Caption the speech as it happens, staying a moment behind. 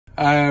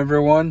Hi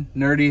everyone,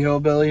 Nerdy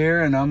Hillbilly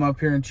here, and I'm up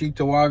here in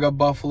Cheektowaga,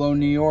 Buffalo,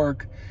 New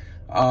York.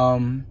 Me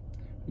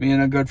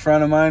and a good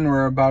friend of mine,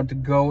 we're about to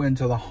go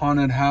into the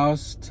haunted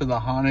house, to the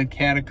haunted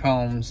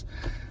catacombs.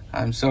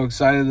 I'm so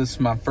excited. This is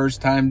my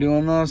first time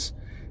doing this,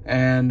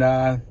 and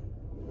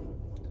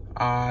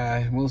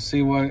we'll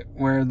see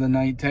where the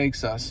night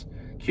takes us.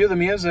 Cue the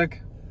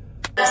music.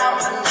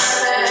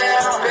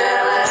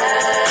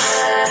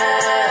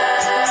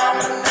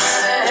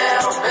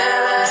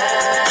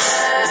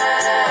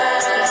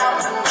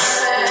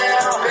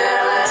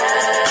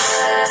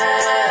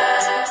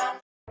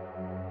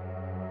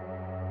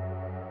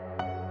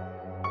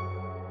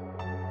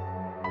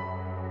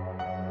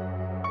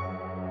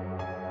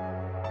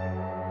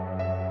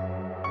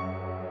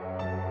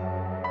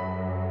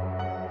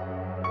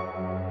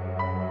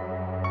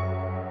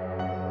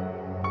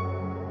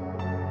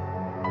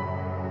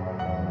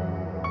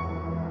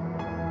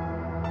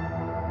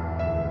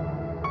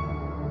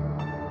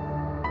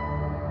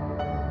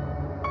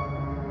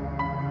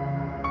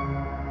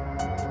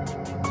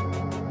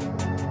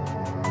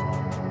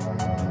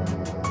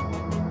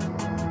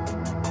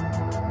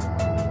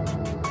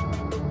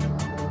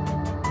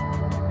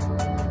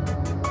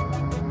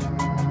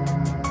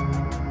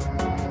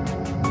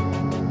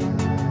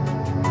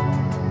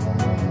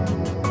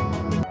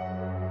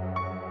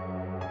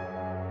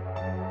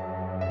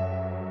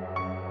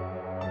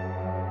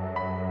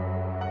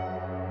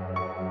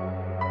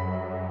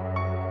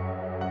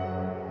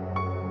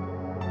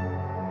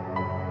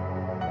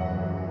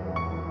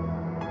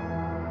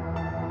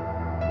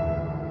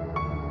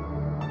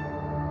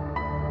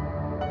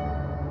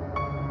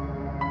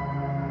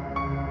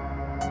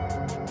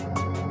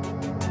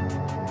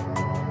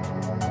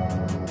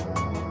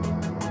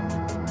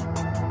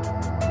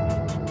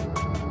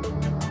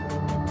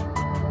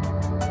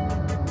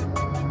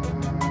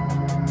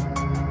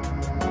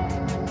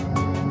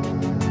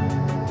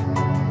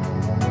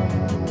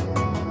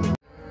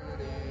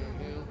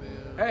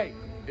 Hey,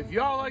 if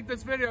y'all like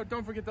this video,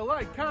 don't forget to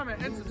like,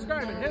 comment, and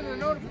subscribe, and hit the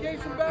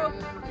notification bell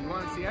if you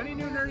want to see any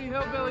new Nerdy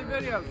Hillbilly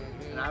videos.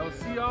 And I will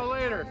see y'all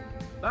later.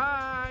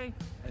 Bye!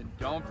 And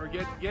don't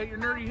forget to get your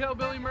Nerdy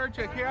Hillbilly merch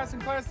at Chaos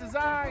and Class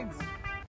Designs.